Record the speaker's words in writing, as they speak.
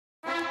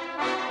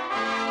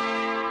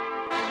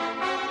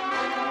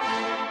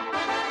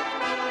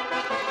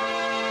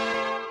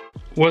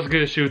What's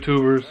good, shoe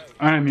tubers?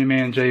 I am your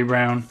man J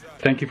Brown.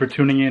 Thank you for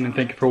tuning in and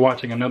thank you for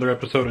watching another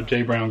episode of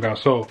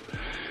JBROWNGOTSOLE.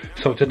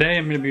 So today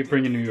I'm going to be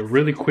bringing you a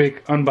really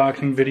quick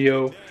unboxing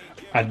video.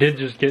 I did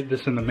just get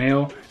this in the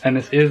mail, and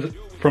this is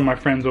from my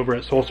friends over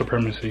at Sole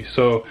Supremacy.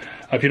 So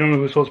if you don't know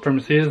who Sole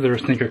Supremacy is, they're a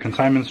sneaker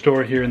consignment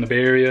store here in the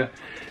Bay Area,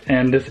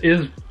 and this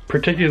is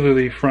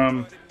particularly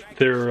from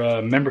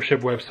their membership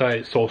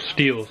website, Sole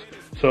Steals.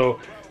 So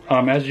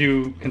as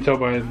you can tell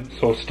by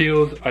Sole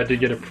Steals, I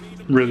did get a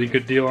really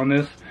good deal on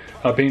this.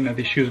 Being that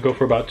these shoes go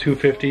for about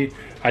 $250,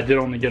 I did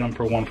only get them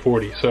for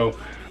 $140. So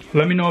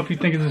let me know if you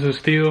think this is a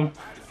steal.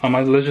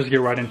 Let's just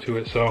get right into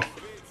it. So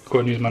go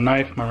ahead and use my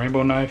knife, my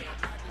rainbow knife.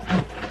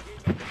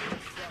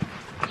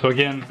 So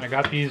again, I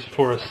got these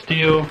for a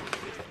steal.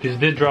 These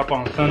did drop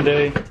on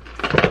Sunday,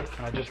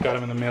 and I just got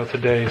them in the mail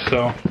today.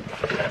 So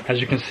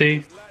as you can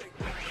see,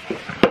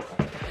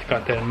 it's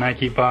got that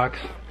Nike box.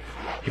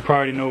 You probably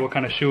already know what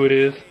kind of shoe it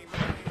is.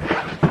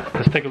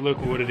 Let's take a look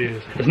at what it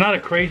is. It's not a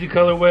crazy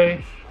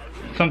colorway.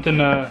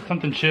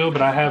 Something chill,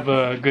 but I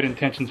have good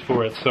intentions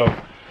for it, so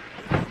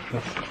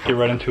let's get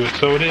right into it.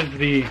 So it is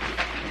the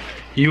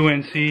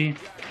UNC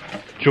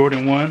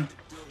Jordan 1.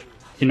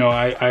 You know,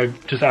 I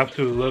just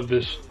absolutely love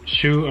this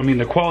shoe. I mean,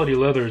 the quality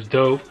leather is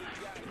dope,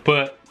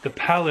 but the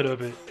palette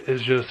of it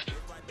is just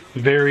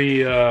very,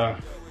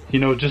 you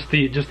know, just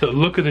the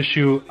look of the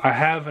shoe. I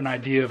have an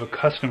idea of a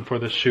custom for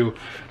this shoe,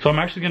 so I'm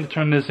actually going to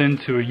turn this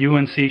into a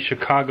UNC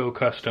Chicago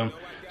custom.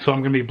 So I'm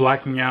going to be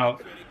blacking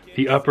out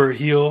the upper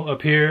heel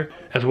up here,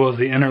 as well as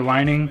the inner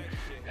lining,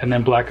 and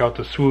then black out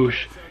the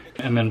swoosh,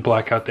 and then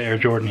black out the Air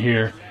Jordan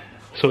here.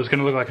 So it's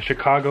gonna look like a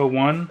Chicago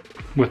 1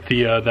 with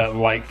the that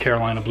light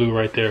Carolina blue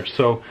right there.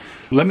 So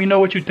let me know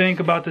what you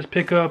think about this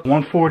pickup.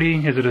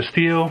 140, is it a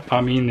steal?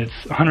 I mean,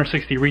 it's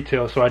 160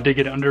 retail, so I did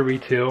get it under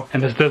retail,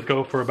 and this does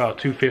go for about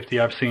 250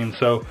 I've seen.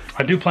 So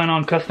I do plan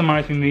on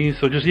customizing these,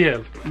 so just, yeah,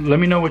 let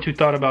me know what you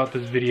thought about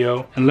this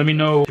video, and let me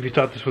know if you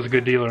thought this was a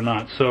good deal or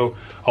not. So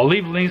I'll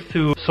leave links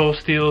to Sole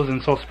Steals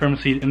and Sole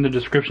Supremacy in the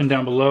description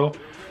down below.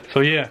 So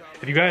yeah,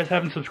 if you guys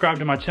haven't subscribed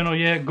to my channel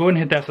yet, go ahead and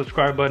hit that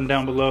subscribe button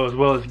down below, as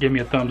well as give me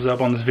a thumbs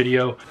up on this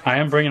video. I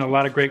am bringing a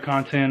lot of great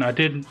content. I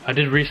did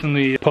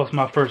recently post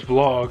my first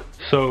vlog,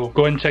 so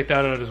go ahead and check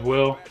that out as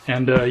well.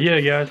 And yeah,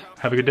 guys,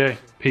 have a good day.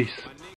 Peace.